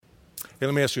Hey,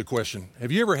 let me ask you a question.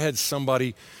 Have you ever had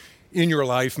somebody in your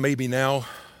life, maybe now,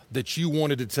 that you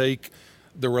wanted to take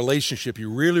the relationship, you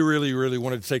really, really, really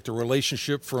wanted to take the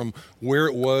relationship from where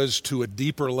it was to a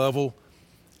deeper level,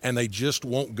 and they just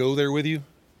won't go there with you?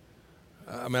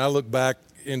 I mean, I look back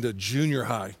into junior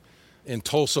high in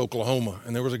Tulsa, Oklahoma,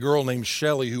 and there was a girl named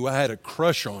Shelly who I had a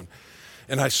crush on.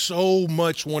 And I so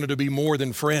much wanted to be more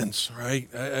than friends, right?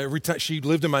 Every time she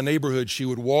lived in my neighborhood, she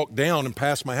would walk down and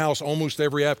pass my house almost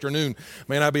every afternoon.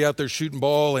 Man, I'd be out there shooting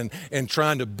ball and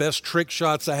trying the best trick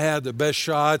shots I had, the best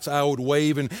shots. I would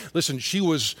wave. And listen, she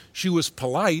was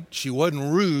polite. She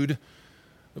wasn't rude,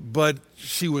 but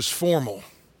she was formal.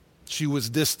 She was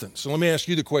distant. So let me ask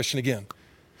you the question again.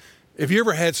 Have you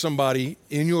ever had somebody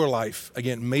in your life,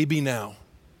 again, maybe now,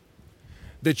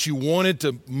 that you wanted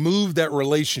to move that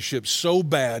relationship so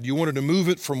bad, you wanted to move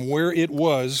it from where it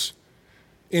was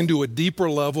into a deeper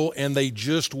level, and they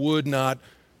just would not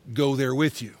go there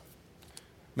with you?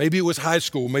 Maybe it was high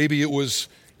school, maybe it was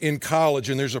in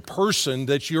college, and there's a person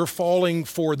that you're falling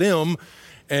for them,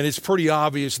 and it's pretty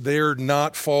obvious they're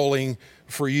not falling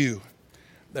for you.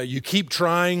 You keep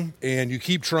trying, and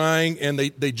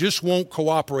they just won't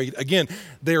cooperate. Again,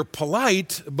 they're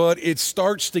polite, but it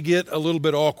starts to get a little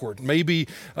bit awkward. Maybe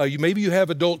you have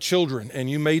adult children, and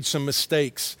you made some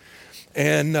mistakes,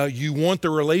 and you want the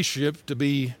relationship to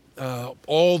be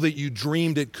all that you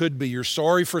dreamed it could be. You're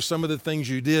sorry for some of the things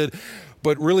you did,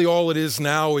 but really all it is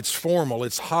now, it's formal.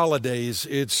 It's holidays.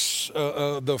 It's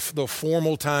the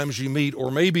formal times you meet. Or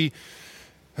maybe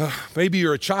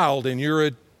you're a child, and you're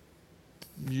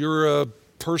a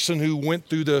person who went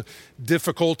through the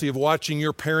difficulty of watching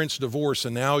your parents divorce,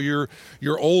 and now you're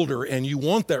older, and you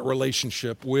want that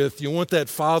relationship you want that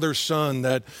father-son,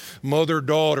 that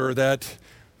mother-daughter, that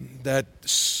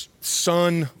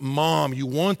son-mom. You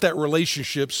want that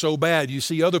relationship so bad. You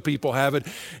see other people have it,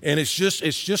 and it's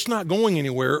just not going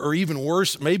anywhere. Or even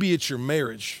worse, maybe it's your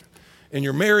marriage. In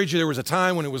your marriage, there was a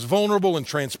time when it was vulnerable and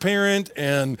transparent,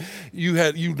 and you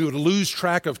would lose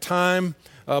track of time.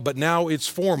 But now it's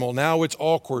formal. Now it's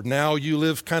awkward. Now you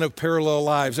live kind of parallel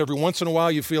lives. Every once in a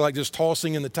while, you feel like just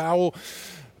tossing in the towel,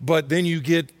 but then you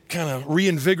get kind of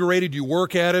reinvigorated. You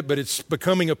work at it, but it's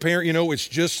becoming apparent. It's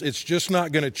just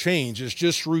not going to change. It's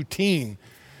just routine.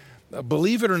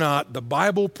 Believe it or not, the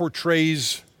Bible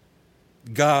portrays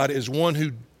God as one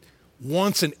who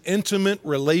wants an intimate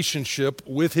relationship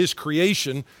with His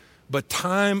creation, but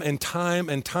time and time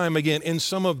and time again, in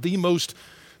some of the most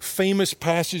famous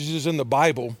passages in the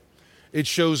Bible, it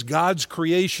shows God's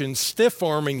creation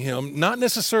stiff-arming Him, not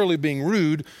necessarily being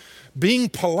rude, being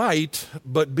polite,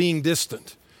 but being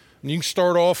distant. And you can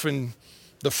start off in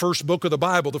the first book of the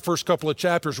Bible, the first couple of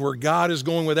chapters, where God is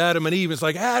going with Adam and Eve. It's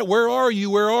like, where are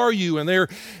you? Where are you? And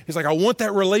He's like, I want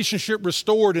that relationship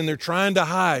restored, and they're trying to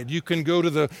hide. You can go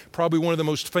to probably one of the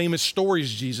most famous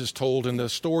stories Jesus told, in the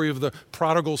story of the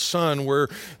prodigal son, where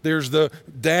there's the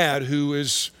dad who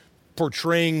is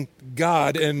portraying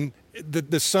God, and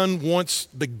the son wants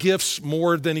the gifts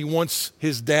more than he wants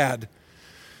his dad.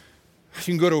 You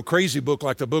can go to a crazy book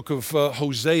like the book of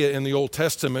Hosea in the Old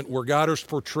Testament, where God is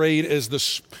portrayed as the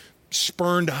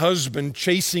spurned husband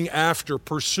chasing after,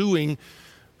 pursuing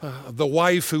the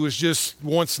wife who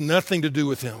wants nothing to do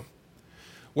with him.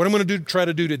 What I'm going to try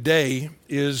to do today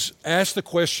is ask the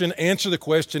question, answer the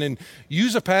question, and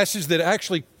use a passage that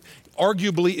actually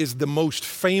arguably is the most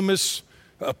famous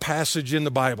passage in the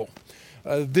Bible.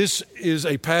 This is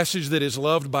a passage that is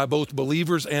loved by both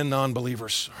believers and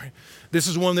non-believers. Right? This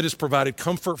is one that has provided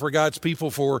comfort for God's people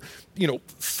for,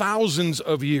 thousands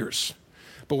of years.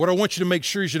 But what I want you to make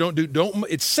sure is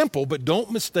it's simple, but don't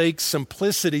mistake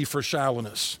simplicity for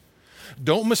shallowness.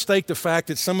 Don't mistake the fact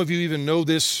that some of you even know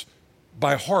this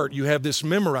by heart. You have this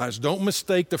memorized. Don't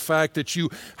mistake the fact that you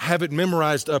have it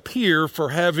memorized up here for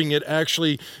having it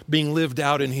actually being lived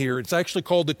out in here. It's actually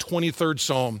called the 23rd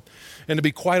Psalm. And to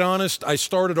be quite honest, I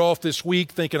started off this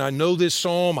week thinking I know this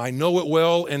psalm, I know it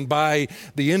well, and by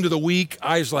the end of the week,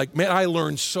 I was like, man, I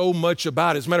learned so much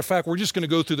about it. As a matter of fact, we're just going to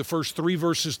go through the first 3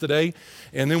 verses today,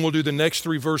 and then we'll do the next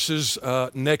 3 verses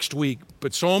next week.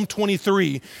 But Psalm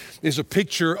 23 is a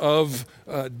picture of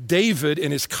David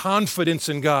and his confidence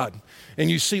in God. And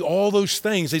you see all those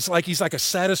things. It's like he's like a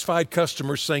satisfied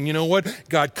customer saying, you know what?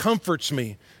 God comforts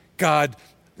me. God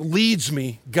leads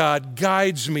me. God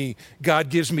guides me. God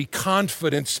gives me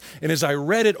confidence. And as I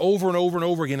read it over and over and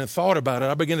over again and thought about it,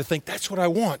 I began to think, that's what I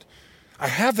want. I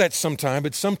have that sometime,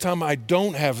 but sometime I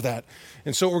don't have that.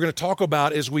 And so what we're going to talk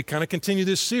about as we kind of continue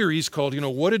this series called,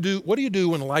 what do you do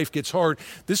when life gets hard?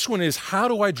 This one is, how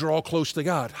do I draw close to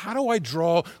God? How do I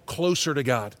draw closer to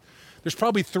God? There's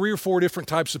probably 3 or 4 different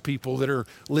types of people that are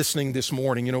listening this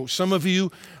morning. You know, some of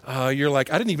you, you're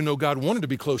like, I didn't even know God wanted to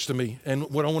be close to me. And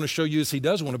what I want to show you is he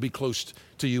does want to be close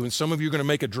to you. And some of you are going to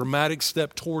make a dramatic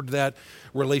step toward that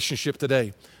relationship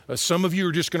today. Some of you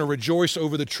are just going to rejoice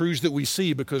over the truths that we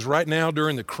see, because right now,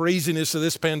 during the craziness of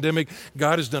this pandemic,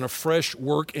 God has done a fresh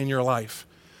work in your life.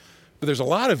 But there's a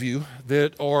lot of you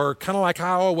that are kind of like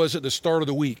how I was at the start of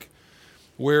the week,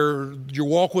 where your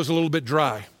walk was a little bit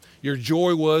dry. Your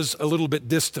joy was a little bit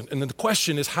distant. And then the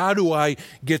question is, how do I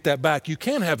get that back? You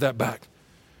can have that back.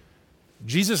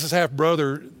 Jesus'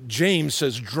 half-brother, James,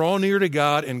 says, draw near to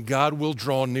God and God will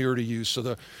draw near to you.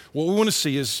 So what we want to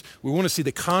see is, we want to see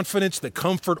the confidence, the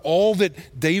comfort, all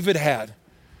that David had.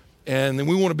 And then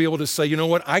we want to be able to say, you know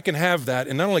what, I can have that.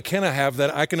 And not only can I have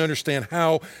that, I can understand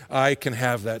how I can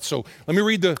have that. So let me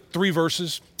read the 3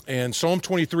 verses. And Psalm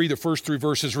 23, the first 3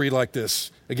 verses read like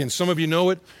this. Again, some of you know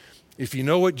it. If you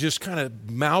know it, just kind of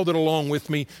mouth it along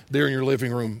with me there in your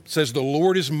living room. It says, the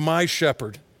Lord is my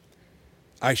shepherd.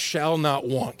 I shall not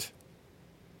want.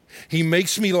 He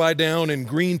makes me lie down in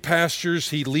green pastures.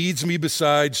 He leads me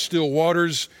beside still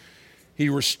waters. He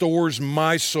restores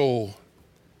my soul.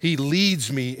 He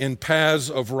leads me in paths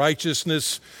of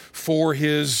righteousness for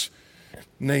his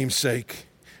name's sake.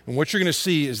 And what you're going to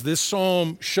see is this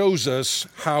psalm shows us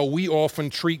how we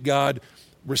often treat God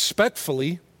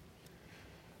respectfully,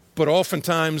 but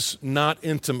oftentimes not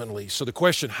intimately. So the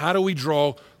question, how do we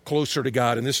draw closer to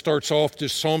God? And this starts off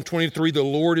just Psalm 23, the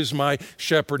Lord is my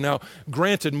shepherd. Now,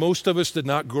 granted, most of us did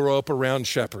not grow up around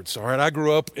shepherds, all right? I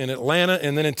grew up in Atlanta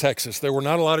and then in Texas. There were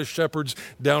not a lot of shepherds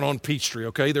down on Peachtree,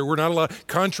 okay? There were not a lot,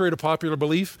 contrary to popular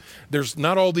belief, there's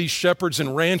not all these shepherds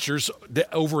and ranchers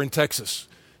over in Texas.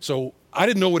 So I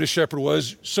didn't know what a shepherd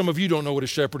was. Some of you don't know what a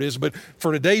shepherd is, but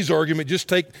for today's argument, just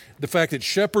take the fact that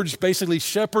shepherds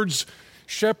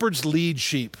lead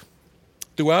sheep.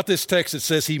 Throughout this text, it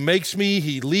says, he makes me,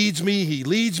 he leads me,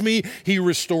 he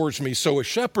restores me. So a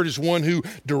shepherd is one who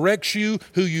directs you,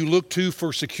 who you look to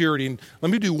for security. And let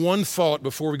me do one thought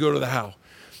before we go to the how.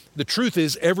 The truth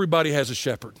is, everybody has a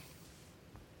shepherd.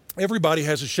 Everybody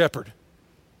has a shepherd.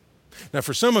 Now,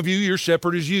 for some of you, your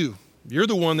shepherd is you. You're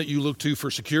the one that you look to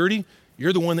for security.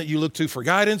 You're the one that you look to for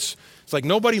guidance. It's like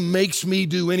nobody makes me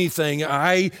do anything.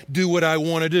 I do what I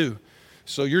want to do.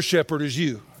 So your shepherd is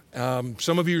you.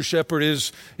 Some of you, your shepherd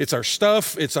is, it's our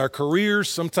stuff, it's our careers.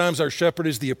 Sometimes our shepherd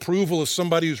is the approval of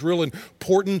somebody who's real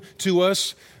important to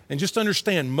us. And just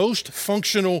understand, most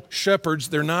functional shepherds,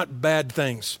 they're not bad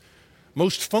things.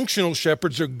 Most functional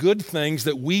shepherds are good things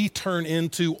that we turn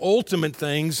into ultimate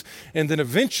things, and then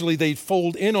eventually they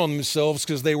fold in on themselves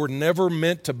because they were never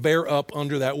meant to bear up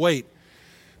under that weight.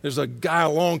 There's a guy a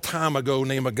long time ago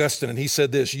named Augustine, and he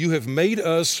said this, you have made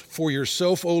us for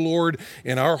yourself, O Lord,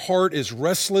 and our heart is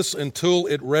restless until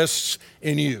it rests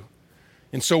in you.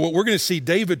 And so what we're going to see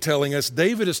David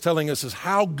is telling us is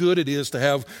how good it is to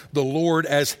have the Lord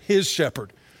as his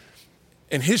shepherd.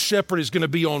 And his shepherd is going to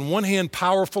be on one hand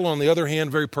powerful, on the other hand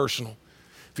very personal.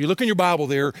 If you look in your Bible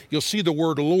there, you'll see the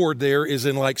word Lord there is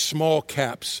in like small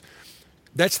caps.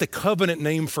 That's the covenant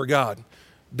name for God.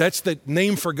 That's the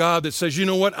name for God that says, you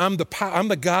know what, I'm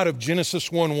the God of Genesis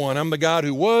 1:1. I'm the God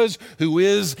who was, who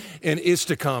is, and is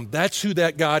to come. That's who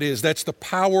that God is. That's the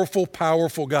powerful,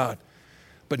 powerful God.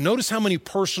 But notice how many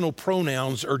personal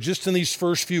pronouns are just in these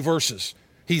first few verses.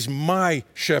 He's my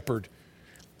shepherd.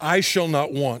 I shall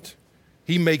not want.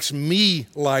 He makes me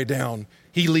lie down.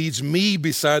 He leads me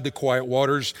beside the quiet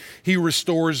waters. He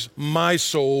restores my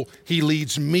soul. He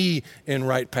leads me in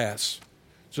right paths.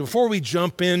 So before we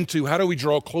jump into how do we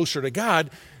draw closer to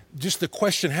God, just the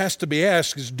question has to be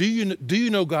asked is, do you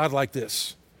know God like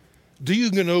this? Do you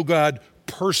know God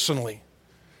personally?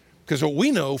 Because what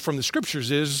we know from the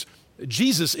scriptures is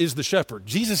Jesus is the shepherd.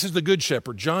 Jesus is the good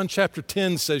shepherd. John chapter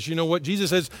 10 says, you know what? Jesus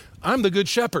says, I'm the good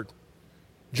shepherd.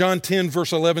 John 10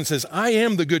 verse 11 says, I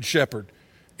am the good shepherd.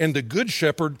 And the good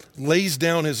shepherd lays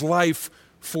down his life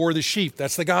for the sheep.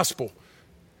 That's the gospel.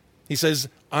 He says,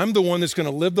 I'm the one that's going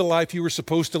to live the life you were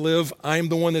supposed to live. I'm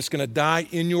the one that's going to die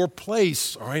in your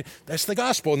place. All right, that's the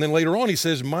gospel. And then later on, he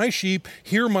says, my sheep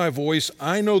hear my voice.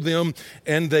 I know them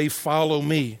and they follow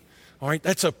me. All right,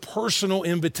 that's a personal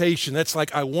invitation. That's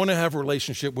like, I want to have a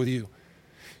relationship with you.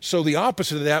 So the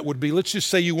opposite of that would be, let's just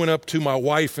say you went up to my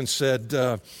wife and said,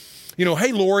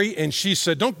 hey, Lori. And she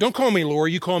said, don't call me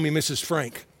Lori. You call me Mrs.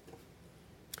 Frank.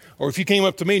 Or if you came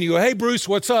up to me and you go, hey, Bruce,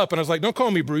 what's up? And I was like, don't call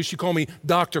me Bruce, you call me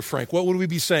Dr. Frank. What would we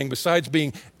be saying besides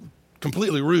being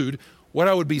completely rude? What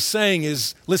I would be saying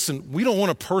is, listen, we don't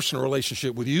want a personal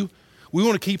relationship with you. We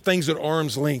want to keep things at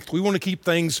arm's length. We want to keep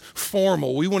things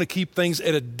formal. We want to keep things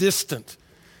at a distance.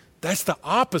 That's the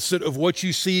opposite of what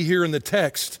you see here in the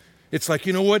text It's like,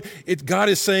 you know what? God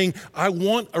is saying, I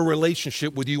want a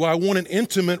relationship with you. I want an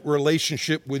intimate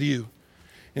relationship with you.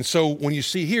 And so when you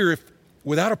see here,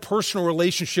 without a personal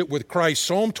relationship with Christ,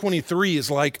 Psalm 23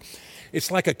 is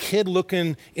it's like a kid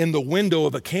looking in the window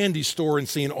of a candy store and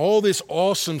seeing all this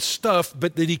awesome stuff,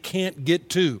 but that he can't get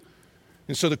to.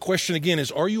 And so the question again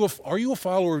is, are you a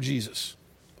follower of Jesus?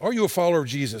 Are you a follower of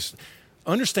Jesus?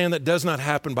 Understand that does not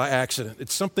happen by accident.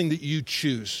 It's something that you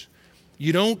choose.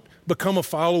 You don't become a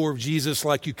follower of Jesus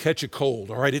like you catch a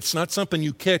cold, all right? It's not something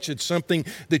you catch, it's something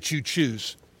that you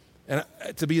choose. And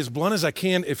to be as blunt as I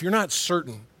can, if you are not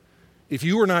certain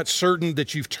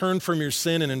that you've turned from your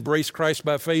sin and embraced Christ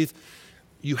by faith,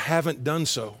 you haven't done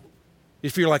so.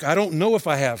 If you're like, I don't know if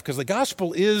I have, because the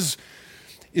gospel is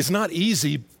not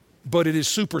easy, but it is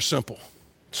super simple.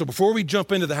 So before we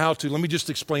jump into the how-to, let me just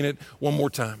explain it one more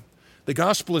time. The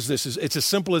gospel is this, it's as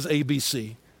simple as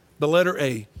ABC. The letter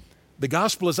A. The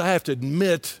gospel is I have to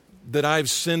admit that I've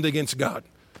sinned against God.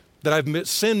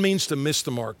 Sin means to miss the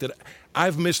mark, that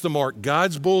I've missed the mark.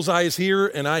 God's bullseye is here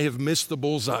and I have missed the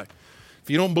bullseye. If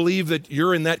you don't believe that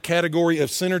you're in that category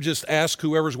of sinner, just ask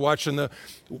whoever's watching the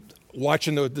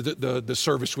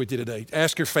service with you today.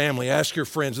 Ask your family, ask your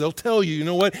friends. They'll tell you, you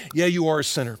know what? Yeah, you are a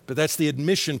sinner, but that's the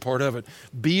admission part of it.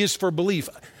 B is for belief.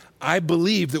 I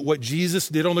believe that what Jesus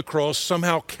did on the cross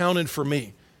somehow counted for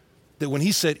me. That when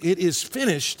he said, it is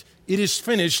finished,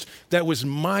 that was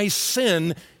my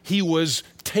sin he was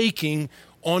taking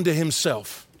onto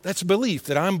himself. That's belief,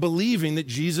 that I'm believing that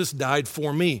Jesus died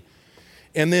for me.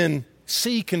 And then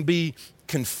C can be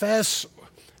confess,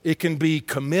 it can be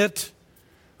commit.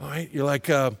 All right, you're like,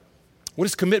 what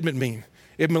does commitment mean?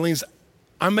 It means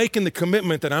I'm making the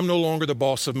commitment that I'm no longer the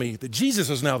boss of me, that Jesus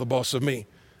is now the boss of me.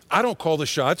 I don't call the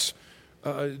shots.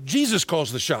 Jesus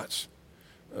calls the shots.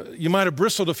 You might have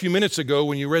bristled a few minutes ago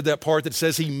when you read that part that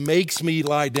says he makes me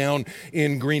lie down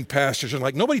in green pastures. And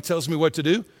like, nobody tells me what to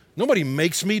do. Nobody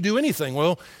makes me do anything.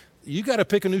 Well, you got to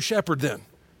pick a new shepherd then.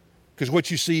 Because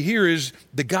what you see here is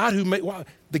the God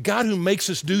who makes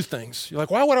us do things. You're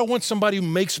like, why would I want somebody who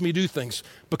makes me do things?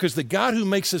 Because the God who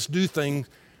makes us do things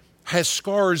has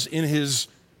scars in his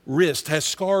wrist, has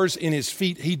scars in his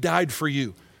feet. He died for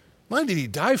you. Not only did he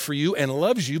die for you and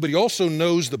loves you, but he also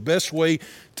knows the best way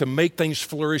to make things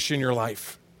flourish in your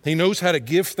life. He knows how to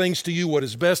give things to you, what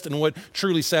is best and what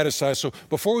truly satisfies. So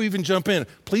before we even jump in,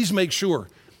 please make sure,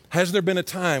 has there been a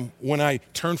time when I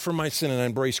turned from my sin and I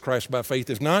embraced Christ by faith?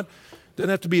 If not, it doesn't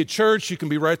have to be at church. You can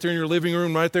be right there in your living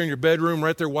room, right there in your bedroom,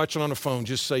 right there watching on a phone.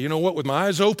 Just say, you know what, with my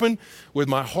eyes open, with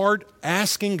my heart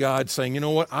asking God, saying, you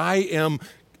know what, I am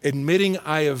admitting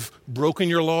I have broken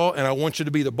your law and I want you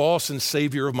to be the boss and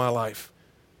savior of my life.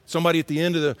 Somebody at the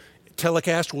end of the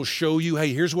telecast will show you,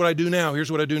 hey, here's what I do now,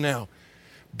 here's what I do now.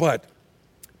 But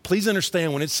please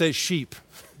understand when it says sheep,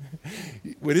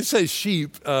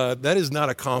 that is not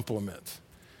a compliment.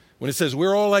 When it says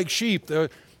we're all like sheep,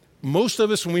 most of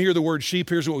us, when we hear the word sheep,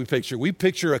 here's what we picture. We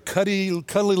picture a cuddly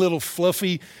little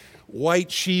fluffy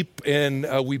white sheep, and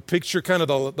we picture kind of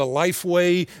the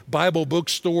Lifeway Bible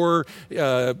bookstore,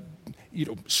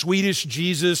 Swedish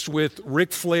Jesus with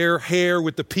Ric Flair hair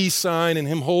with the peace sign and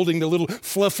him holding the little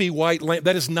fluffy white lamb.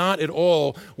 That is not at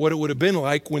all what it would have been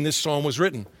like when this psalm was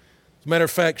written. As a matter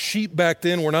of fact, sheep back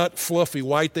then were not fluffy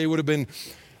white. They would have been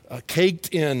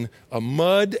caked in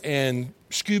mud and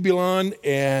scubulon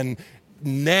and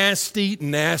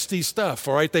nasty stuff,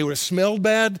 all right? They would have smelled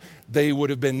bad. They would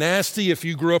have been nasty. If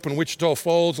you grew up in Wichita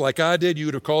Falls like I did, you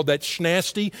would have called that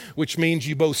schnasty, which means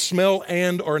you both smell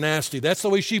and are nasty. That's the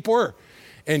way sheep were.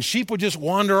 And sheep would just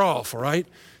wander off, all right?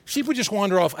 Sheep would just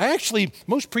wander off.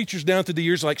 Most preachers down through the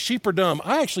years are like, sheep are dumb.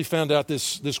 I actually found out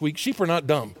this week, sheep are not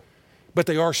dumb, but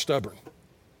they are stubborn.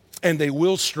 And they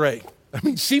will stray. I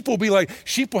mean, sheep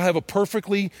will have a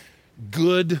perfectly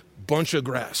good bunch of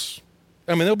grass.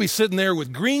 I mean, they'll be sitting there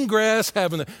with green grass,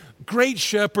 having a great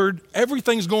shepherd,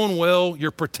 everything's going well,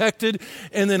 you're protected,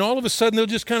 and then all of a sudden they'll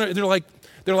just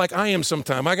they're like I am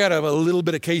sometime. I got a little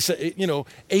bit of case of,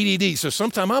 ADD, so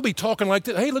sometime I'll be talking like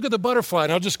this, hey, look at the butterfly,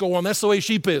 and I'll just go on, that's the way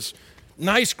sheep is.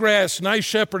 Nice grass, nice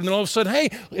shepherd, and then all of a sudden, hey,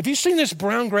 have you seen this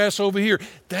brown grass over here?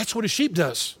 That's what a sheep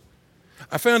does.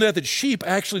 I found out that sheep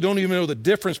actually don't even know the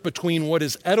difference between what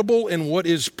is edible and what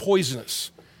is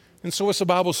poisonous. And so what's the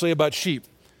Bible say about sheep?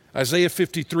 Isaiah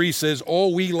 53 says,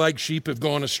 all we like sheep have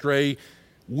gone astray.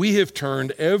 We have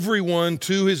turned everyone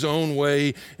to his own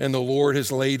way, and the Lord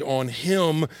has laid on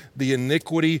him the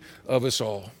iniquity of us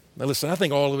all. Now listen, I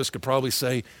think all of us could probably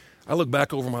say, I look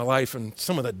back over my life and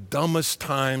some of the dumbest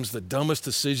times, the dumbest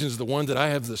decisions, the ones that I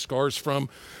have the scars from,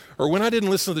 or when I didn't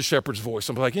listen to the shepherd's voice.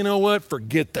 I'm like, you know what?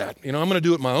 Forget that. I'm going to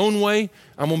do it my own way.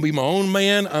 I'm going to be my own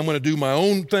man. I'm going to do my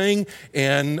own thing.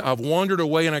 And I've wandered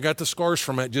away and I got the scars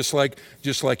from it just like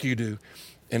you do.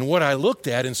 And what I looked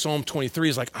at in Psalm 23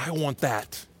 is like, I want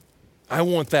that. I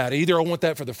want that. Either I want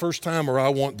that for the first time or I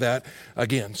want that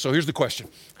again. So here's the question.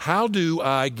 How do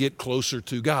I get closer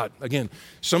to God? Again,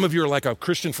 some of you are like a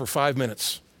Christian for 5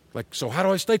 minutes. So how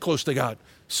do I stay close to God?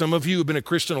 Some of you have been a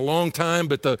Christian a long time,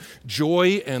 but the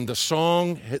joy and the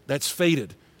song, that's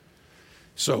faded.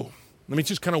 So let me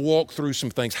just kind of walk through some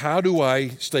things. How do I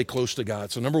stay close to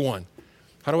God? So number one,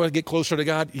 how do I get closer to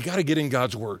God? You got to get in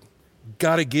God's Word.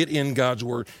 Got to get in God's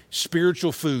Word.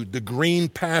 Spiritual food, the green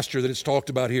pasture that it's talked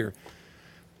about here.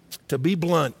 To be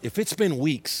blunt, if it's been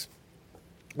weeks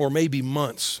or maybe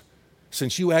months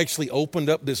since you actually opened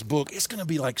up this book, it's going to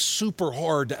be like super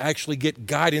hard to actually get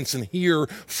guidance and hear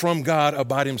from God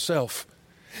about himself.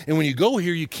 And when you go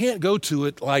here, you can't go to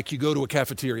it like you go to a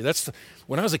cafeteria.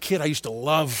 When I was a kid, I used to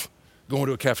love going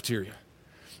to a cafeteria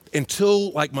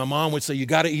until like my mom would say, you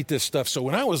got to eat this stuff. So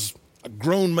when I was a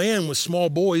grown man with small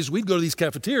boys, we'd go to these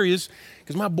cafeterias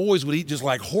because my boys would eat just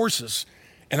like horses.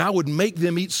 And I would make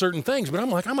them eat certain things. But I'm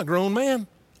like, I'm a grown man.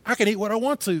 I can eat what I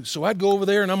want to. So I'd go over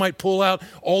there and I might pull out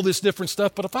all this different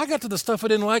stuff. But if I got to the stuff I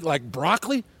didn't like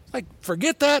broccoli,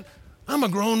 forget that. I'm a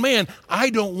grown man.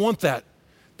 I don't want that.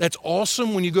 That's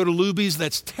awesome when you go to Luby's.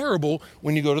 That's terrible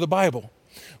when you go to the Bible.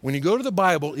 When you go to the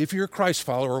Bible, if you're a Christ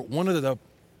follower, one of the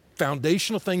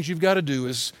foundational things you've got to do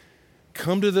is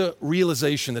come to the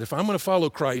realization that if I'm going to follow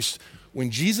Christ, when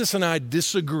Jesus and I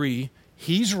disagree,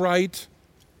 he's right,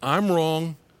 I'm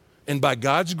wrong, and by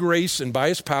God's grace and by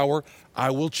his power, I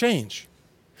will change.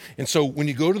 And so when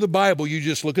you go to the Bible, you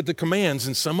just look at the commands,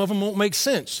 and some of them won't make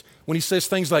sense. When he says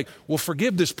things like, well,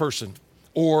 forgive this person,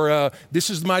 or this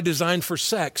is my design for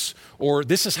sex, or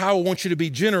this is how I want you to be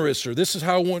generous, or this is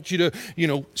how I want you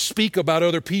to, speak about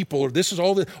other people, or this is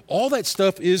all that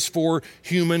stuff is for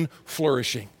human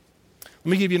flourishing.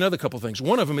 Let me give you another couple things.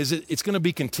 One of them is it's going to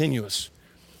be continuous.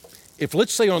 If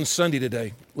let's say on Sunday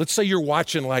today, let's say you're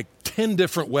watching like 10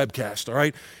 different webcasts, all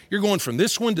right? You're going from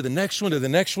this one to the next one to the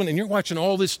next one, and you're watching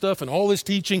all this stuff and all this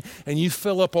teaching, and you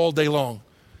fill up all day long.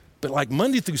 But like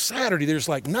Monday through Saturday, there's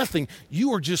like nothing.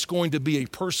 You are just going to be a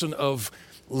person of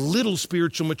little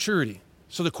spiritual maturity.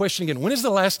 So the question again, when is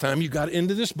the last time you got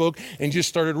into this book and just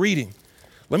started reading?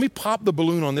 Let me pop the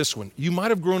balloon on this one. You might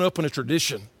have grown up in a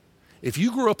tradition. If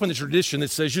you grew up in a tradition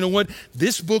that says, you know what,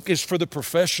 this book is for the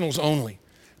professionals only.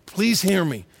 Please hear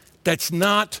me. That's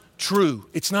not true.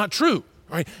 It's not true.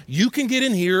 All right? You can get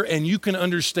in here and you can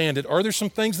understand it. Are there some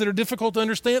things that are difficult to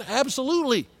understand?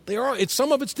 Absolutely. They are.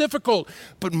 Some of it's difficult,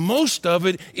 but most of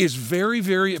it is very,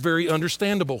 very, very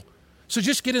understandable. So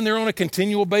just get in there on a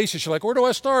continual basis. You're like, where do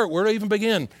I start? Where do I even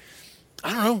begin?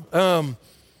 I don't know.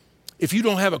 If you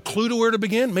don't have a clue to where to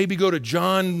begin, maybe go to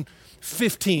John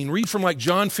 15. Read from like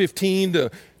John 15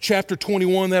 to chapter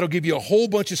 21. That'll give you a whole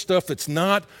bunch of stuff that's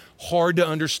not hard to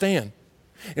understand.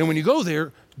 And when you go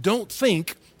there, don't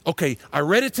think, okay, I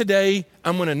read it today,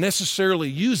 I'm going to necessarily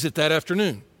use it that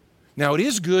afternoon. Now, it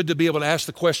is good to be able to ask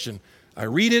the question. I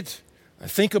read it, I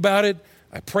think about it,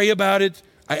 I pray about it,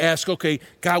 I ask, okay,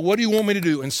 God, what do you want me to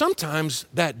do? And sometimes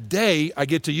that day I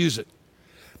get to use it.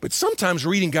 But sometimes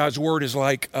reading God's word is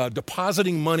like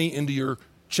depositing money into your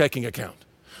checking account.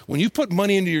 When you put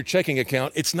money into your checking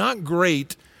account, it's not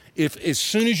great if as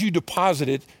soon as you deposit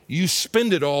it, you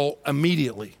spend it all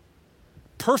immediately.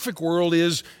 Perfect world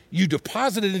is you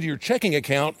deposit it into your checking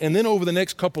account, and then over the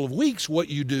next couple of weeks, what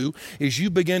you do is you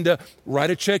begin to write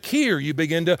a check here, you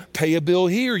begin to pay a bill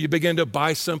here, you begin to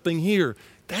buy something here.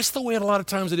 That's the way a lot of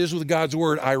times it is with God's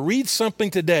word. I read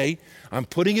something today, I'm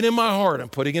putting it in my heart,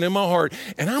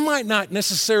 and I might not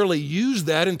necessarily use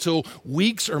that until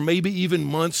weeks or maybe even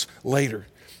months later.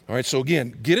 All right, so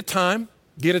again, get a time.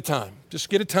 Just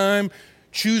get a time,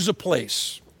 choose a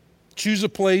place,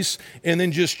 and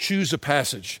then just choose a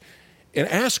passage. And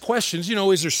ask questions,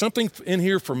 is there something in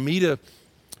here for me to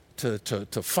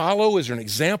follow? Is there an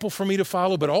example for me to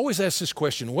follow? But always ask this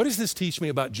question, what does this teach me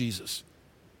about Jesus?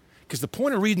 Because the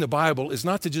point of reading the Bible is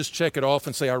not to just check it off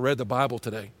and say, I read the Bible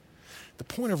today. The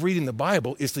point of reading the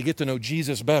Bible is to get to know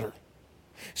Jesus better.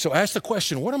 So ask the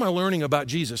question, what am I learning about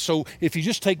Jesus? So if you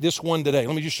just take this one today,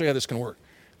 let me just show you how this can work.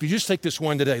 If you just take this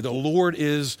one today, the Lord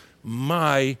is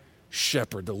my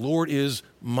shepherd. The Lord is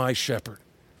my shepherd.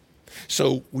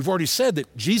 So we've already said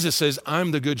that Jesus says,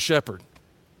 I'm the good shepherd.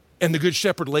 And the good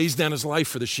shepherd lays down his life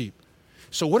for the sheep.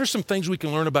 So what are some things we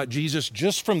can learn about Jesus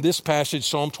just from this passage,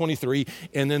 Psalm 23,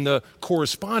 and then the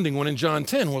corresponding one in John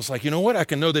 10? Well, it's like, you know what? I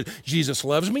can know that Jesus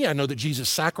loves me. I know that Jesus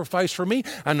sacrificed for me.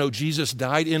 I know Jesus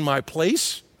died in my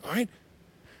place, all right?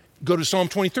 Go to Psalm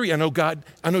 23. I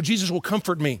know Jesus will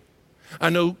comfort me. I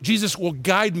know Jesus will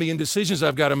guide me in decisions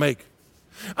I've got to make.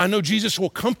 I know Jesus will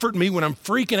comfort me when I'm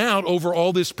freaking out over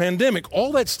all this pandemic.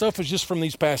 All that stuff is just from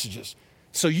these passages.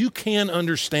 So you can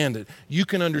understand it. You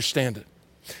can understand it.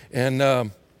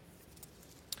 And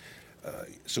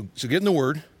so get in the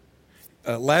Word.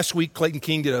 Last week, Clayton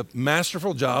King did a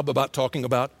masterful job about talking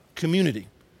about community.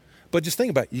 But just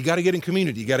think about it. You got to get in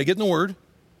community. You got to get in the Word.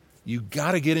 You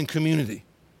got to get in community.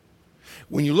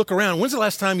 When you look around, when's the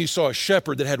last time you saw a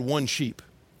shepherd that had one sheep?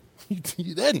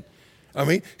 You didn't. I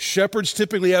mean, shepherds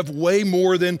typically have way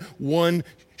more than one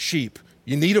sheep.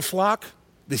 You need a flock.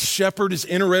 The shepherd is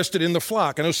interested in the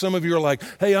flock. I know some of you are like,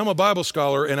 hey, I'm a Bible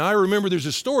scholar, and I remember there's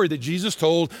a story that Jesus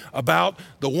told about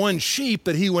the one sheep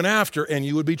that he went after, and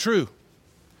you would be true.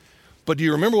 But do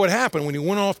you remember what happened when he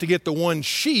went off to get the one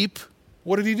sheep?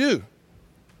 What did he do?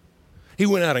 He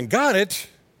went out and got it,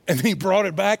 and then he brought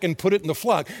it back and put it in the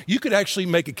flock. You could actually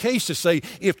make a case to say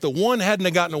if the one hadn't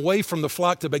have gotten away from the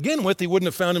flock to begin with, he wouldn't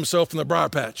have found himself in the briar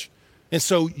patch. And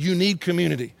so you need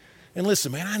community. And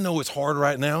listen, man, I know it's hard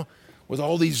right now with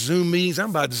all these Zoom meetings. I'm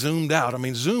about zoomed out. I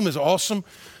mean, Zoom is awesome.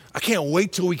 I can't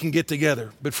wait till we can get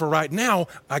together. But for right now,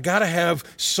 I got to have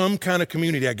some kind of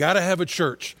community. I got to have a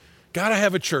church. Got to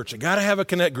have a church. I got to have a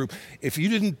connect group. If you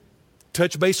didn't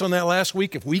touch base on that last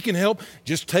week, if we can help,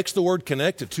 just text the word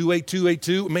connect to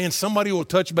 28282. Man, somebody will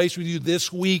touch base with you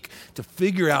this week to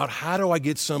figure out how do I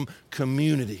get some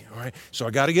community, all right? So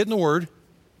I got to get in the Word.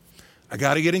 I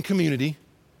got to get in community.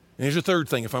 And here's the third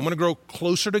thing. If I'm going to grow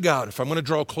closer to God, if I'm going to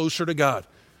draw closer to God,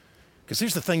 because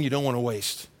here's the thing you don't want to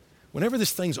waste. Whenever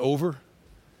this thing's over,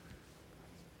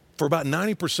 for about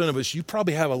 90% of us, you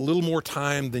probably have a little more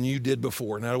time than you did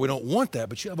before. Now, we don't want that,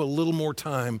 but you have a little more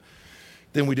time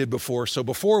than we did before. So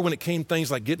before, when it came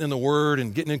things like getting in the Word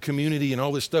and getting in community and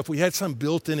all this stuff, we had some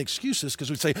built-in excuses because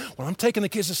we'd say, well, I'm taking the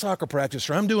kids to soccer practice,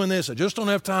 or I'm doing this, I just don't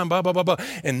have time, blah, blah, blah, blah.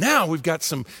 And now we've got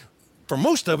some, for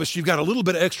most of us, you've got a little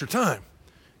bit of extra time.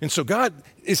 And so God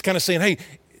is kind of saying, hey,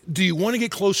 do you want to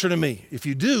get closer to me? If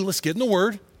you do, let's get in the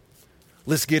Word.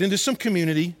 Let's get into some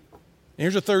community. And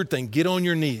here's the third thing, get on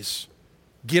your knees.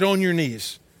 Get on your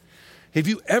knees. Have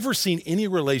you ever seen any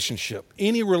relationship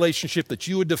that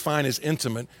you would define as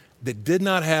intimate that did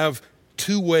not have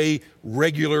two-way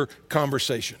regular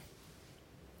conversation?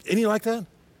 Any like that? Have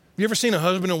you ever seen a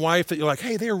husband and wife that you're like,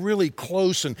 hey, they're really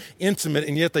close and intimate,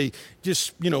 and yet they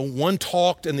just, one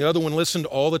talked and the other one listened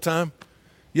all the time?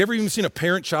 You ever even seen a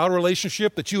parent-child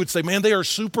relationship that you would say, man, they are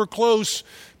super close.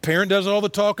 Parent does all the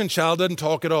talking, child doesn't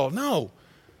talk at all. No.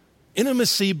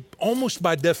 Intimacy, almost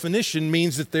by definition,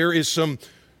 means that there is some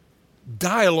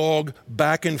dialogue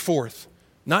back and forth,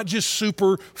 not just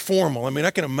super formal. I mean,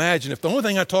 I can imagine if the only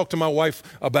thing I talk to my wife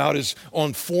about is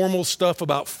on formal stuff,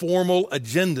 about formal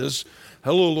agendas.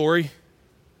 Hello, Lori.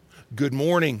 Good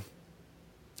morning.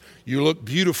 You look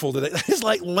beautiful today. That is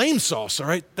like lame sauce, all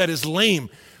right? That is lame.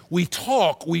 We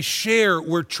talk, we share,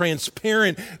 we're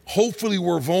transparent. Hopefully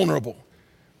we're vulnerable.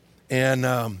 And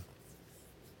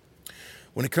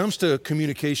when it comes to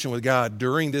communication with God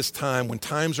during this time, when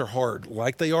times are hard,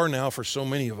 like they are now for so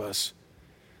many of us,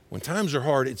 when times are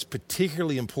hard, it's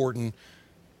particularly important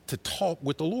to talk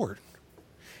with the Lord.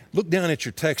 Look down at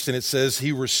your text and it says,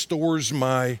 He restores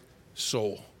my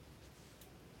soul.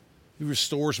 He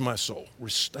restores my soul.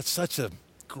 That's such a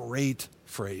great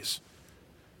phrase.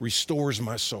 Restores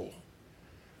my soul.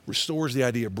 Restores the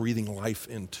idea of breathing life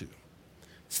into.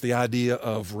 It's the idea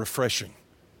of refreshing.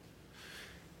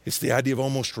 It's the idea of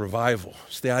almost revival.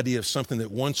 It's the idea of something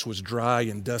that once was dry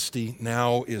and dusty,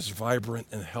 now is vibrant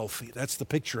and healthy. That's the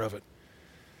picture of it.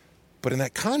 But in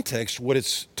that context, what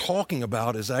it's talking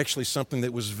about is actually something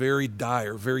that was very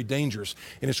dire, very dangerous.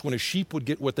 And it's when a sheep would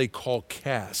get what they call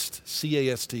cast,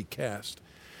 C-A-S-T, cast.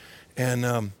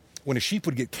 And when a sheep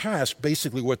would get cast,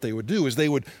 basically what they would do is they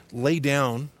would lay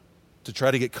down to try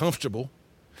to get comfortable.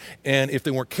 And if they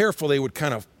weren't careful, they would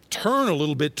kind of turn a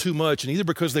little bit too much, and either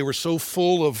because they were so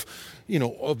full of,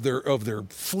 of their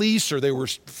fleece, or they were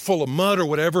full of mud or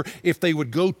whatever, if they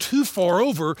would go too far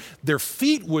over, their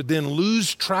feet would then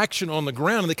lose traction on the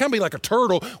ground, and they kind of be like a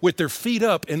turtle with their feet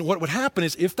up. And what would happen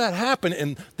is, if that happened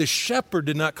and the shepherd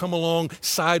did not come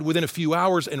alongside within a few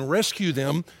hours and rescue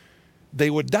them, they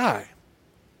would die.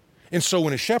 And so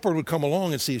when a shepherd would come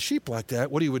along and see a sheep like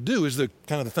that, what he would do is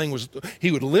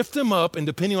he would lift them up, and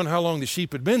depending on how long the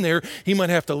sheep had been there, he might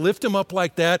have to lift them up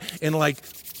like that and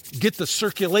get the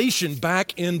circulation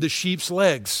back in the sheep's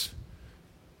legs.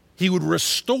 He would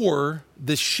restore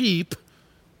the sheep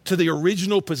to the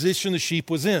original position the sheep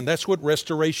was in. That's what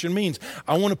restoration means.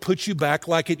 I want to put you back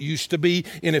like it used to be,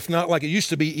 and if not like it used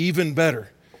to be, even better.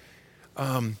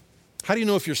 How do you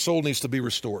know if your soul needs to be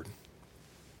restored?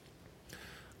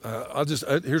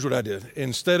 Here's what I did.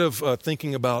 Instead of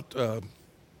thinking about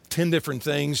 10 different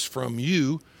things from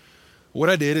you, what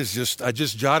I did is I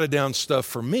just jotted down stuff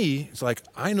for me. It's like,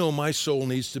 I know my soul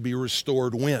needs to be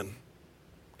restored when.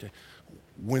 Okay.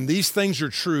 When these things are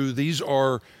true, these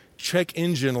are check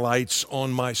engine lights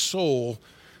on my soul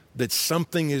that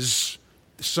something has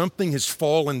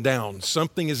fallen down.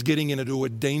 Something is getting into a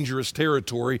dangerous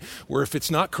territory where if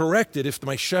it's not corrected, if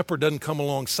my shepherd doesn't come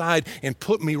alongside and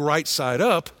put me right side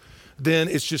up, then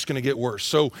it's just going to get worse.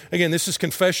 So again, this is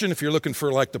confession. If you're looking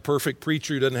for like the perfect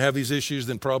preacher who doesn't have these issues,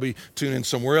 then probably tune in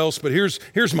somewhere else. But here's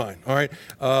mine, all right?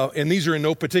 And these are in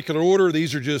no particular order.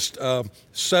 These are just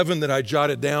 7 that I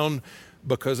jotted down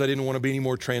because I didn't want to be any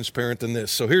more transparent than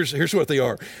this. So here's what they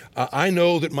are. I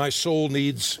know that my soul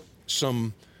needs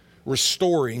some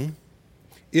restoring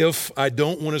if I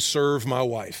don't want to serve my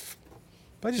wife.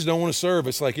 If I just don't want to serve,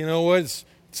 it's like, you know what?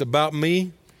 It's about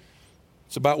me.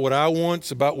 It's about what I want.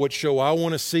 It's about what show I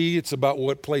want to see. It's about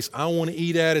what place I want to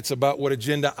eat at. It's about what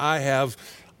agenda I have.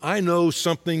 I know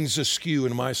something's askew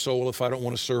in my soul if I don't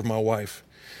want to serve my wife.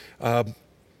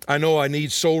 I know I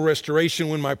need soul restoration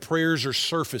when my prayers are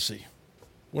surfacey.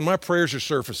 When my prayers are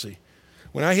surfacey.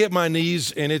 When I hit my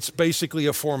knees and it's basically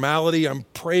a formality, I'm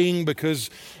praying because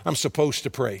I'm supposed to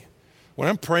pray. When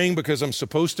I'm praying because I'm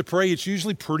supposed to pray, it's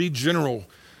usually pretty general.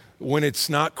 When it's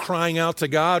not crying out to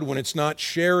God, when it's not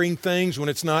sharing things, when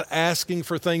it's not asking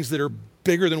for things that are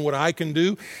bigger than what I can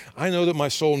do, I know that my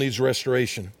soul needs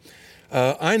restoration.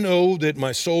 I know that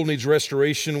my soul needs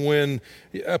restoration when,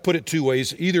 I put it 2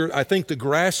 ways. Either I think the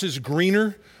grass is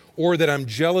greener or that I'm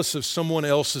jealous of someone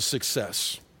else's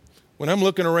success. When I'm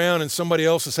looking around and somebody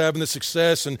else is having the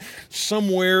success and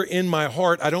somewhere in my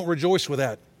heart, I don't rejoice with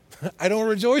that. I don't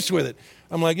rejoice with it.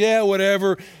 I'm like, yeah,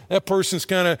 whatever. That person's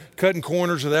kind of cutting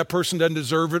corners or that person doesn't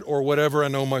deserve it or whatever. I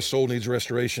know my soul needs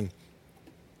restoration.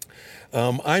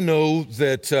 I know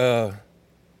that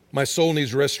my soul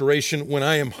needs restoration when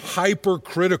I am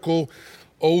hypercritical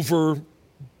over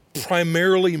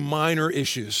primarily minor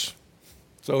issues.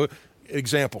 So,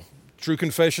 example, True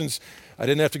Confessions, I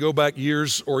didn't have to go back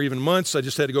years or even months. I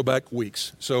just had to go back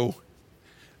weeks. So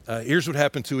here's what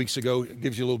happened 2 weeks ago. It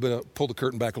gives you a little bit of, pull the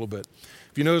curtain back a little bit.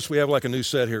 If you notice, we have like a new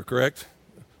set here, correct?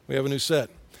 We have a new set.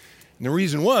 And the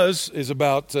reason is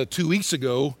about 2 weeks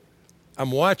ago,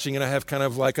 I'm watching and I have kind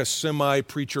of like a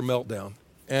semi-preacher meltdown.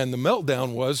 And the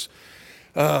meltdown was,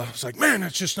 it's like, man,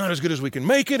 it's just not as good as we can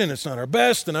make it and it's not our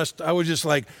best. And I was just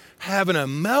like having a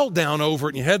meltdown over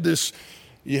it. And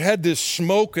you had this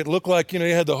smoke. It looked like, you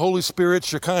had the Holy Spirit,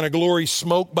 Shekinah glory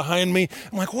smoke behind me.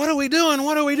 I'm like, what are we doing?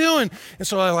 What are we doing? And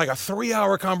so I had like a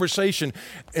 3-hour conversation.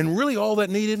 And really all that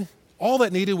needed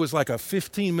was like a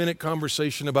 15-minute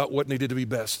conversation about what needed to be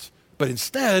best. But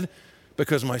instead,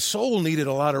 because my soul needed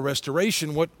a lot of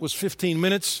restoration, what was 15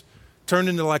 minutes turned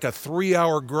into like a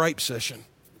 3-hour gripe session.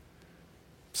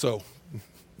 So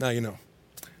now you know.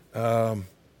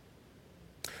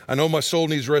 I know my soul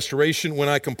needs restoration when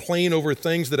I complain over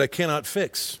things that I cannot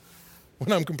fix.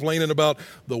 When I'm complaining about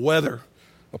the weather,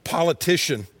 a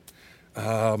politician,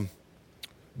 when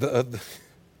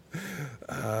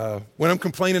I'm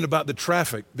complaining about the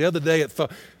traffic. The other day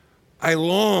I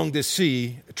long to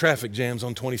see traffic jams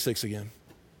on 26 again.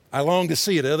 I long to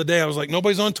see it. The other day I was like,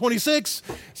 nobody's on 26.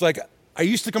 It's like, I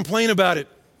used to complain about it.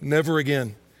 Never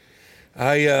again.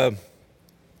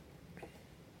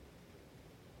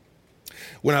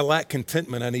 When I lack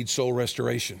contentment, I need soul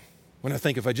restoration. When I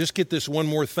think if I just get this one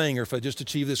more thing, or if I just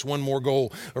achieve this one more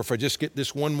goal, or if I just get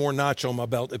this one more notch on my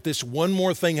belt, if this one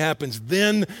more thing happens,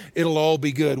 then it'll all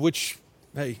be good, which,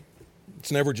 hey,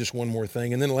 it's never just one more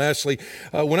thing. And then lastly,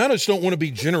 when I just don't want to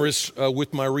be generous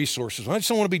with my resources, when I just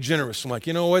don't want to be generous, I'm like,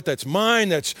 you know what, that's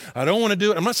mine, I don't want to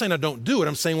do it. I'm not saying I don't do it,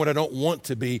 I'm saying what I don't want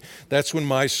to be. That's when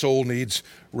my soul needs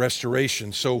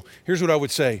restoration. So here's what I would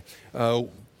say.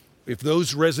 If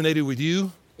those resonated with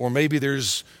you, or maybe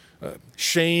there's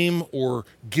shame or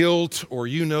guilt, or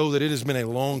that it has been a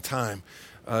long time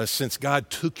since God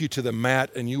took you to the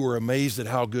mat and you were amazed at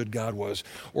how good God was,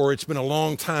 or it's been a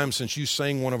long time since you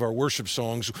sang one of our worship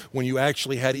songs when you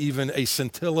actually had even a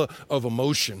scintilla of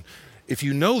emotion. If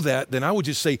you know that, then I would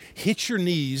just say, hit your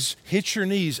knees,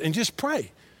 and just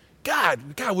pray. God,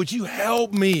 would you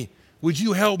help me? Would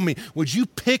you help me? Would you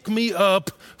pick me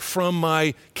up from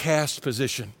my cast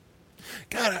position?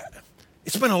 God,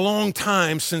 it's been a long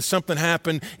time since something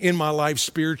happened in my life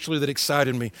spiritually that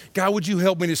excited me. God, would you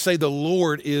help me to say the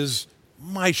Lord is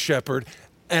my shepherd,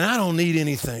 and I don't need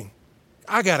anything.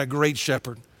 I got a great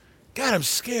shepherd. God, I'm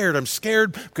scared. I'm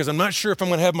scared because I'm not sure if I'm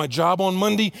going to have my job on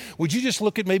Monday. Would you just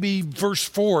look at maybe verse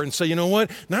 4 and say, you know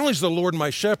what? Not only is the Lord my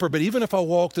shepherd, but even if I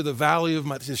walk through the valley of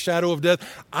the shadow of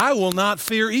death, I will not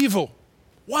fear evil.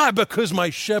 Why? Because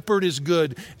my shepherd is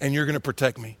good and you're going to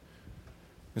protect me.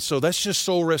 And so that's just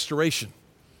soul restoration.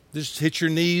 Just hit your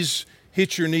knees,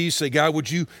 say, God, would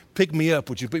you pick me up?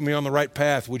 Would you put me on the right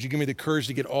path? Would you give me the courage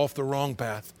to get off the wrong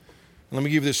path? Let me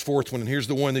give you this fourth one, and here's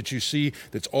the one that you see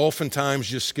that's oftentimes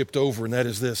just skipped over, and that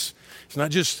is this. It's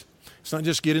not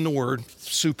just get in the Word,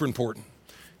 super important.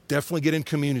 Definitely get in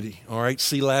community, all right?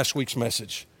 See last week's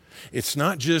message. It's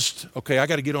not just, okay, I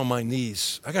got to get on my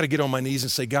knees. I got to get on my knees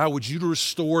and say, God, would you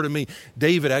restore to me?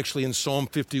 David actually in Psalm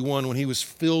 51, when he was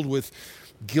filled with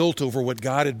guilt over what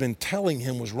God had been telling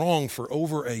him was wrong for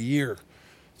over a year.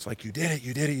 It's like, you did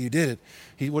it.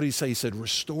 What did he say? He said,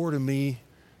 restore to me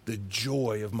the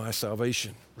joy of my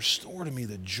salvation. Restore to me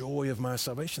the joy of my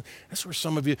salvation. That's where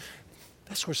some of you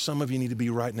need to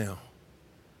be right now.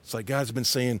 It's like God's been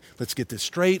saying, let's get this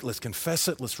straight, let's confess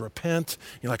it, let's repent.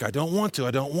 You're like, I don't want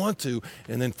to.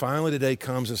 And then finally the day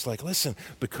comes, it's like, listen,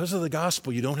 because of the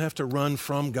gospel, you don't have to run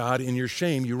from God in your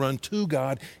shame. You run to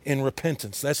God in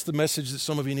repentance. That's the message that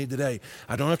some of you need today.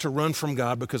 I don't have to run from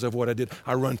God because of what I did.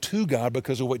 I run to God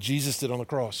because of what Jesus did on the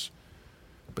cross.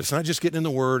 But it's not just getting in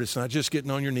the Word. It's not just getting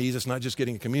on your knees. It's not just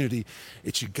getting a community.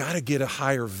 It's you got to get a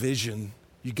higher vision.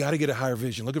 You got to get a higher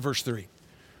vision. Look at verse 3.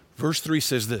 Verse 3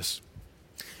 says this.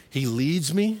 He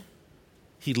leads me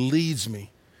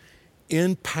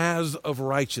in paths of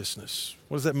righteousness.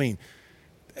 What does that mean?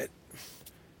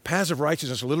 Paths of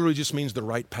righteousness literally just means the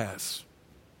right paths.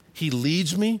 He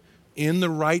leads me in the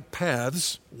right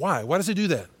paths. Why? Why does he do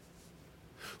that?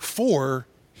 For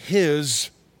his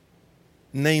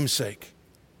namesake.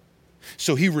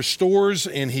 So he restores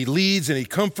and he leads and he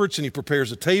comforts and he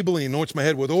prepares a table and he anoints my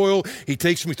head with oil. He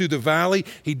takes me through the valley.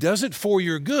 He does it for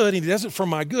your good and he does it for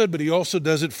my good, but he also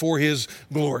does it for his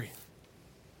glory.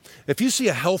 If you see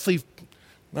a healthy,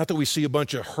 not that we see a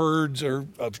bunch of herds or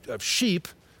of sheep,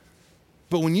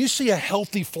 but when you see a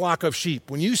healthy flock of sheep,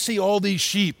 when you see all these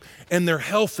sheep and they're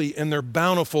healthy and they're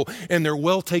bountiful and they're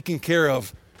well taken care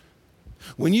of,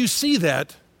 when you see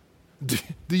that, do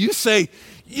you say,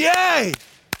 yay?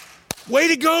 Way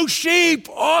to go, sheep.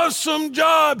 Awesome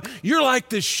job. You're like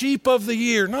the sheep of the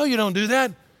year. No, you don't do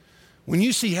that. When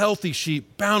you see healthy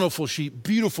sheep, bountiful sheep,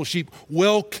 beautiful sheep,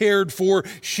 well cared for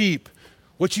sheep,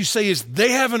 what you say is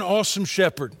they have an awesome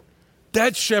shepherd.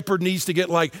 That shepherd needs to get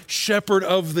like shepherd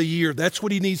of the year. That's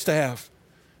what he needs to have.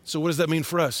 So what does that mean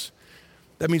for us?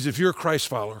 That means if you're a Christ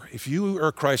follower,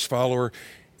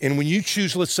 and when you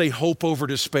choose, let's say, hope over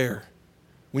despair,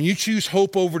 when you choose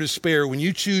hope over despair, when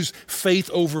you choose faith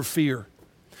over fear,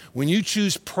 when you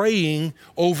choose praying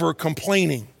over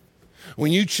complaining,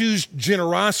 when you choose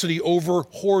generosity over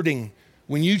hoarding,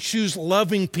 when you choose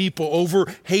loving people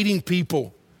over hating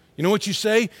people, you know what you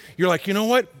say? You're like, you know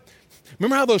what?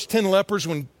 Remember how those 10 lepers,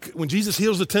 when Jesus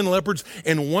heals the 10 lepers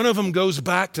and one of them goes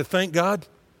back to thank God?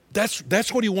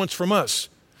 That's what he wants from us.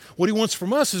 What he wants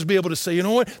from us is to be able to say, you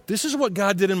know what? This is what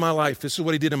God did in my life. This is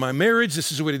what he did in my marriage.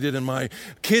 This is what he did in my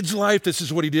kid's life. This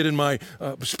is what he did in my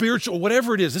spiritual,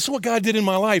 whatever it is. This is what God did in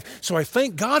my life. So I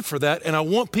thank God for that, and I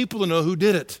want people to know who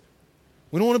did it.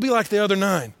 We don't want to be like the other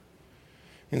 9.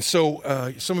 And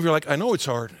so some of you are like, I know it's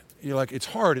hard. You're like, it's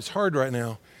hard. It's hard right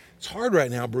now. It's hard right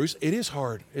now, Bruce. It is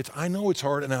hard. I know it's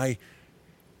hard, and I,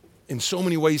 in so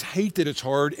many ways, hate that it's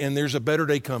hard, and there's a better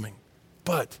day coming.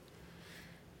 But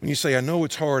when you say, I know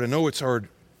it's hard,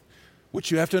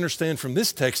 what you have to understand from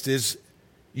this text is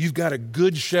you've got a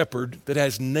good shepherd that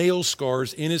has nail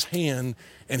scars in his hand,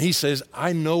 and he says,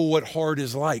 I know what hard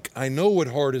is like.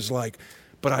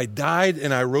 But I died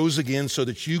and I rose again so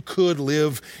that you could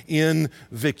live in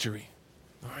victory.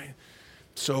 All right?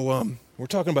 So we're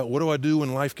talking about what do I do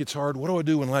when life gets hard? What do I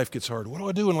do when life gets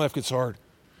hard?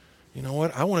 You know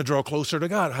what? I want to draw closer to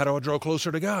God. How do I draw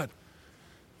closer to God?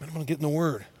 I'm going to get in the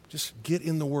Word. Just get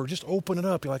in the Word. Just open it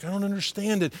up. You're like, I don't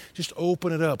understand it. Just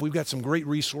open it up. We've got some great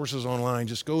resources online.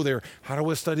 Just go there. How do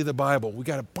I study the Bible? We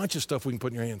got a bunch of stuff we can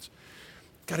put in your hands.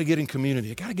 Got to get in community.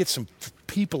 I got to get some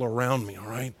people around me, all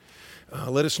right?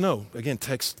 Let us know. Again,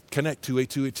 text connect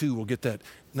 28282. We'll get that.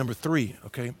 Number 3,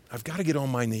 okay? I've got to get on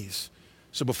my knees.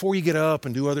 So before you get up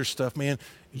and do other stuff, man,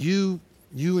 you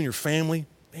and your family,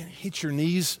 man, hit your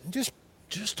knees and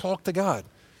just talk to God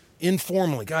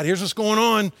informally. God, here's what's going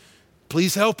on.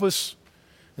 Please help us.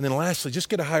 And then lastly, just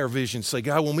get a higher vision. Say,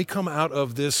 God, when we come out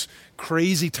of this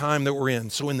crazy time that we're in,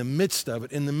 so in the midst of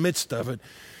it,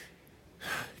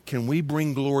 can we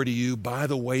bring glory to you by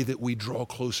the way that we draw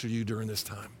closer to you during this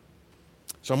time?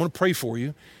 So I'm going to pray for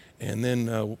you, and then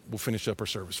we'll finish up our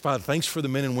service. Father, thanks for the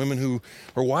men and women who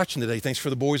are watching today. Thanks for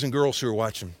the boys and girls who are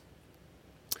watching.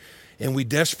 And we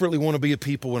desperately want to be a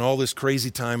people when all this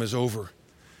crazy time is over,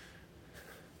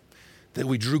 that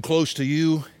we drew close to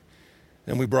you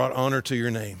and we brought honor to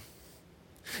your name.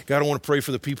 God, I want to pray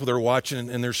for the people that are watching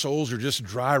and their souls are just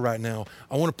dry right now.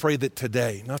 I want to pray that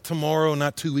today, not tomorrow,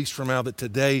 not 2 weeks from now, that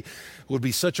today would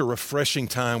be such a refreshing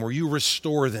time where you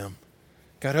restore them.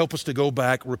 God, help us to go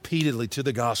back repeatedly to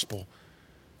the gospel,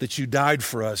 that you died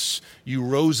for us, you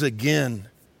rose again,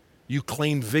 you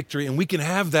claimed victory, and we can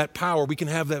have that power, we can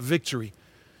have that victory.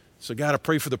 So God, I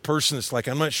pray for the person that's like,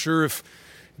 I'm not sure if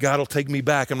God will take me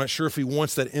back. I'm not sure if he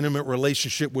wants that intimate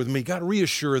relationship with me. God,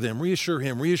 reassure them, reassure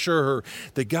him, reassure her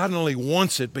that God not only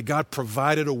wants it, but God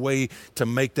provided a way to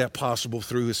make that possible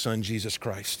through his son, Jesus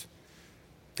Christ.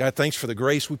 God, thanks for the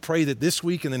grace. We pray that this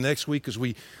week and the next week, as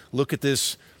we look at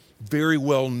this very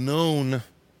well-known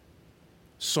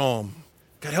psalm,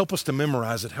 God, help us to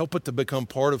memorize it. Help it to become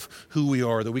part of who we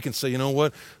are, that we can say, you know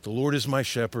what? The Lord is my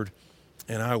shepherd,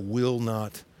 and I will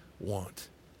not want.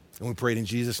 And we pray it in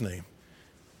Jesus' name.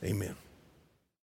 Amen.